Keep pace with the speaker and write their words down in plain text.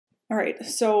All right,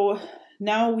 so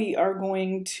now we are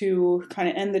going to kind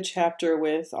of end the chapter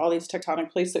with all these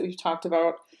tectonic plates that we've talked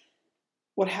about,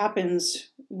 what happens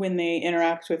when they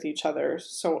interact with each other.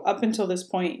 So up until this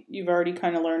point, you've already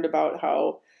kind of learned about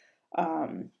how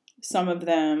some of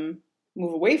them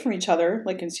move away from each other,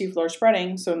 like in seafloor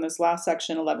spreading. So in this last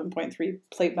section, 11.3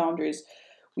 plate boundaries,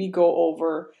 we go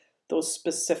over those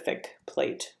specific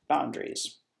plate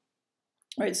boundaries.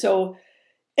 All right, so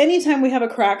anytime we have a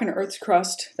crack in Earth's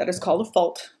crust, that is called a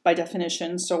fault by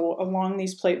definition. So along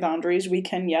these plate boundaries, we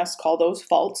can, yes, call those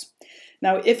faults.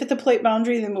 Now, if at the plate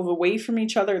boundary they move away from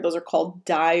each other, those are called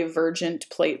divergent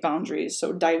plate boundaries.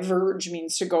 So diverge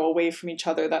means to go away from each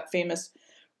other. That famous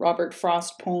Robert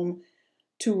Frost poem,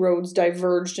 Two Roads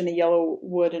Diverged in a Yellow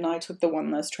Wood, and I Took the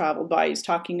One Less Traveled By. He's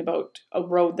talking about a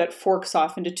road that forks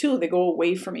off into two. They go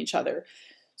away from each other.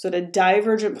 So the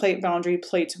divergent plate boundary,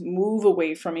 plates move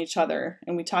away from each other.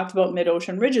 And we talked about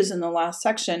mid-ocean ridges in the last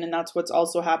section, and that's what's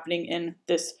also happening in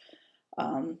this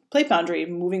plate boundary,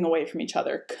 moving away from each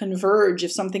other. Converge,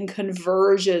 if something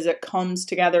converges, it comes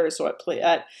together. So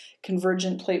at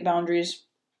convergent plate boundaries,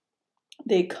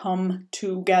 they come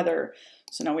together.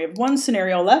 So now we have one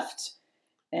scenario left,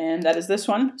 and that is this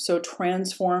one. So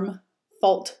transform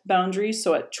fault boundaries.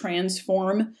 So at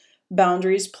transform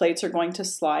boundaries, plates are going to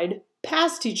slide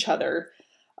past each other.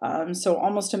 So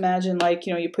almost imagine like,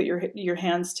 you put your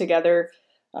hands together,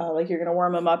 like you're going to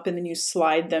warm them up, and then you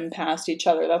slide them past each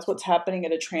other. That's what's happening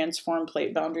at a transform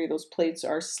plate boundary. Those plates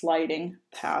are sliding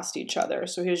past each other.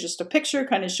 So here's just a picture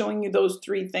kind of showing you those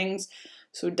three things.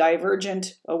 So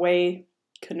divergent, away,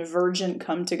 convergent,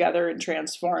 come together, and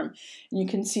transform. And you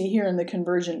can see here in the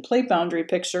convergent plate boundary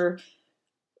picture,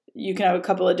 you can have a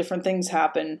couple of different things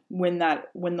happen when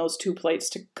those two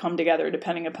plates come together,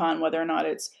 depending upon whether or not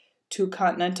it's two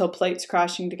continental plates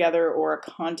crashing together or a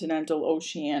continental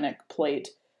oceanic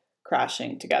plate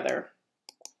crashing together.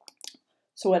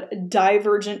 So at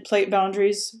divergent plate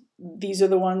boundaries, these are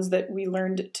the ones that we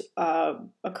learned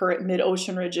occur at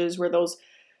mid-ocean ridges, where those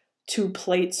two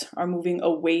plates are moving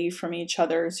away from each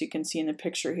other. So you can see in the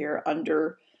picture here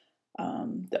under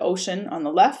the ocean on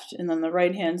the left, and on the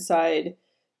right-hand side,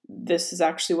 this is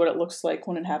actually what it looks like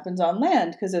when it happens on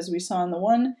land, because as we saw in the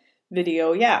one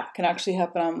video, yeah, it can actually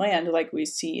happen on land like we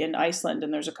see in Iceland,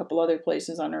 and there's a couple other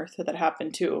places on Earth that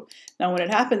happen too. Now when it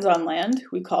happens on land,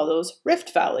 we call those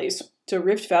rift valleys. So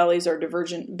rift valleys are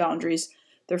divergent boundaries.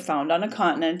 They're found on a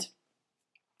continent.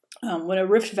 When a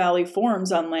rift valley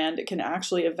forms on land, it can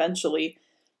actually eventually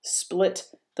split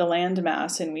the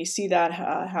landmass, and we see that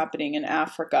happening in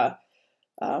Africa.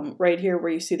 Right here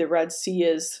where you see the Red Sea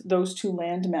is, those two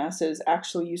land masses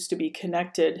actually used to be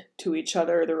connected to each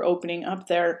other. They're opening up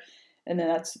there, and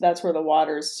then that's where the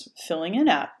water's filling in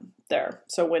at there.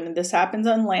 So when this happens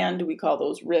on land, we call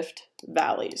those rift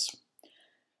valleys.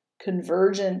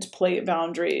 Convergent plate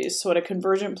boundaries. So at a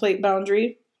convergent plate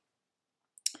boundary,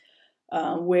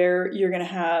 where you're going to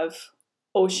have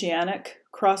oceanic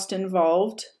crust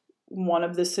involved, one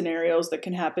of the scenarios that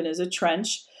can happen is a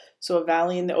trench. So a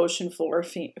valley in the ocean floor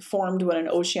formed when an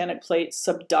oceanic plate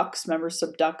subducts. Remember,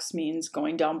 subducts means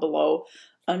going down below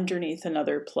underneath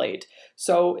another plate.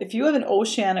 So if you have an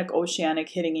oceanic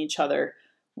hitting each other,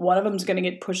 one of them is going to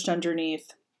get pushed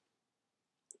underneath,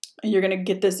 and you're going to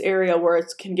get this area where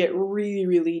it can get really,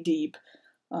 really deep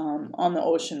on the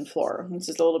ocean floor. This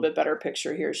is a little bit better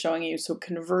picture here showing you. So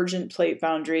convergent plate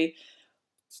boundary.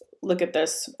 Look at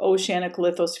this oceanic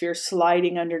lithosphere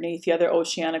sliding underneath the other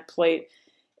oceanic plate.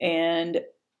 And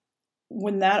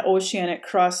when that oceanic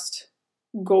crust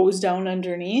goes down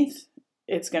underneath,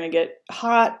 it's going to get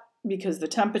hot because the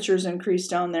temperatures increase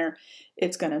down there.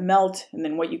 It's going to melt. And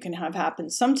then what you can have happen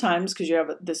sometimes, because you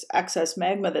have this excess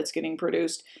magma that's getting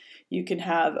produced, you can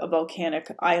have a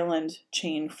volcanic island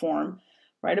chain form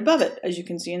right above it, as you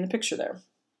can see in the picture there.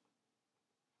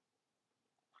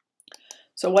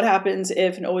 So what happens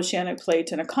if an oceanic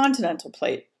plate and a continental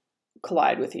plate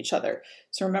collide with each other?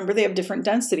 So remember, they have different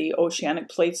density. Oceanic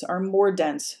plates are more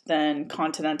dense than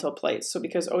continental plates. So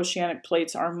because oceanic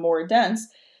plates are more dense,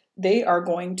 they are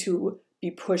going to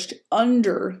be pushed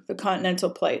under the continental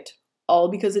plate, all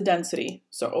because of density.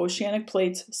 So oceanic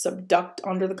plates subduct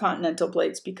under the continental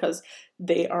plates because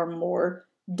they are more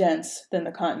dense than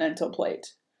the continental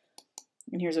plate.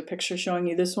 And here's a picture showing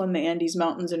you this one, the Andes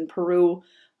Mountains in Peru.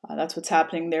 That's what's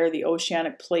happening there. The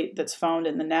oceanic plate that's found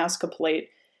in the Nazca plate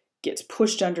gets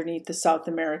pushed underneath the South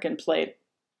American plate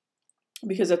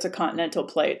because it's a continental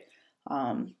plate,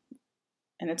 and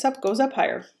it's goes up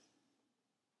higher.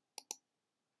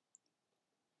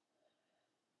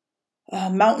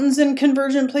 Mountains and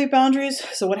convergent plate boundaries.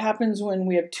 So what happens when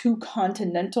we have two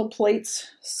continental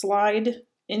plates slide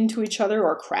into each other,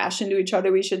 or crash into each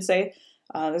other, we should say,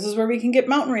 this is where we can get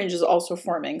mountain ranges also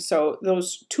forming. So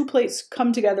those two plates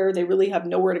come together, they really have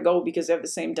nowhere to go because they have the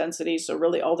same density, so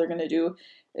really all they're going to do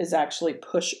is actually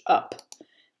push up.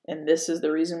 And this is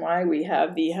the reason why we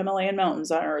have the Himalayan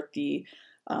mountains on Earth, the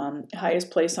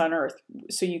highest place on Earth.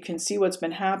 So you can see what's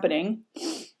been happening.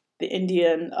 The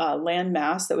Indian land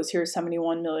mass that was here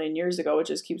 71 million years ago, it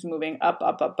just keeps moving up,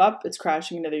 up, up, up. It's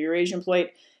crashing into the Eurasian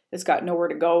plate. It's got nowhere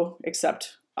to go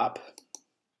except up.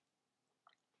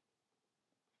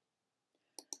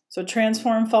 So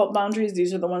transform fault boundaries,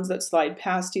 these are the ones that slide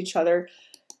past each other.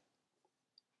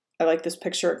 I like this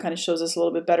picture, it kind of shows us a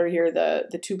little bit better here,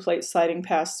 the two plates sliding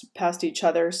past each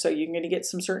other. So you're going to get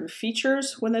some certain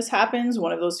features when this happens.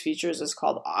 One of those features is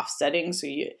called offsetting. So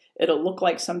it'll look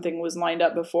like something was lined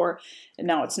up before and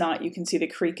now it's not. You can see the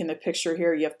creek in the picture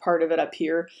here. You have part of it up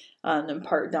here and then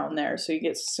part down there. So you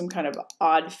get some kind of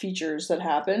odd features that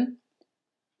happen.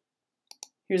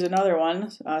 Here's another one,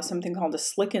 something called a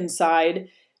slicken side.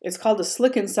 It's called a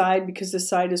slicken side because the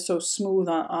side is so smooth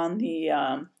on the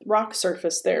rock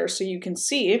surface there. So you can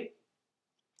see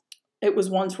it was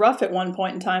once rough at one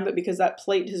point in time, but because that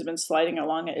plate has been sliding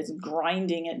along it, it's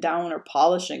grinding it down or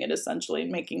polishing it essentially,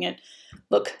 making it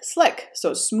look slick.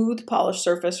 So smooth, polished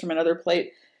surface from another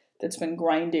plate that's been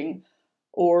grinding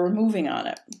or moving on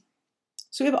it.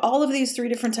 So we have all of these three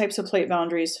different types of plate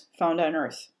boundaries found on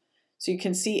Earth. So you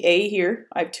can see A here,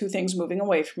 I have two things moving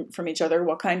away from each other.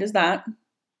 What kind is that?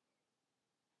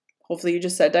 Hopefully you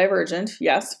just said divergent,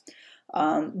 yes.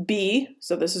 B,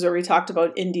 so this is where we talked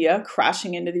about India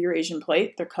crashing into the Eurasian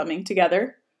plate. They're coming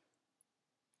together.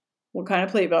 What kind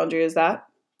of plate boundary is that?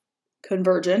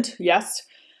 Convergent, yes.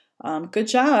 Good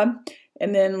job.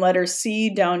 And then letter C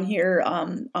down here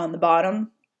on the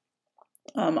bottom.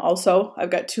 Also, I've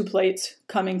got two plates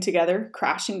coming together,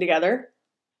 crashing together.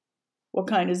 What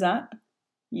kind is that?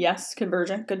 Yes,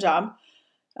 convergent, good job.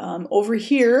 Over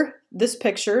here, this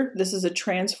picture, this is a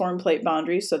transform plate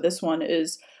boundary. So this one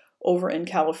is over in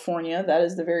California. That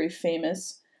is the very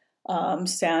famous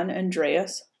San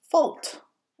Andreas Fault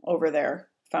over there,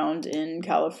 found in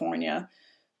California.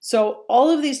 So all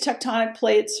of these tectonic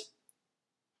plates,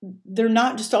 they're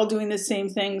not just all doing the same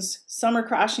things. Some are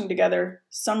crashing together,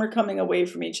 some are coming away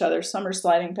from each other, some are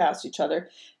sliding past each other.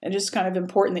 And just kind of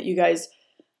important that you guys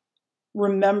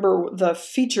remember the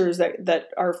features that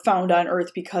are found on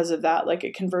Earth because of that. Like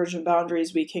at convergent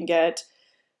boundaries, we can get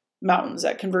mountains.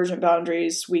 At convergent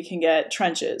boundaries, we can get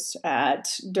trenches.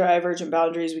 At divergent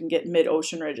boundaries, we can get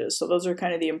mid-ocean ridges. So those are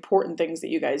kind of the important things that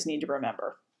you guys need to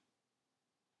remember.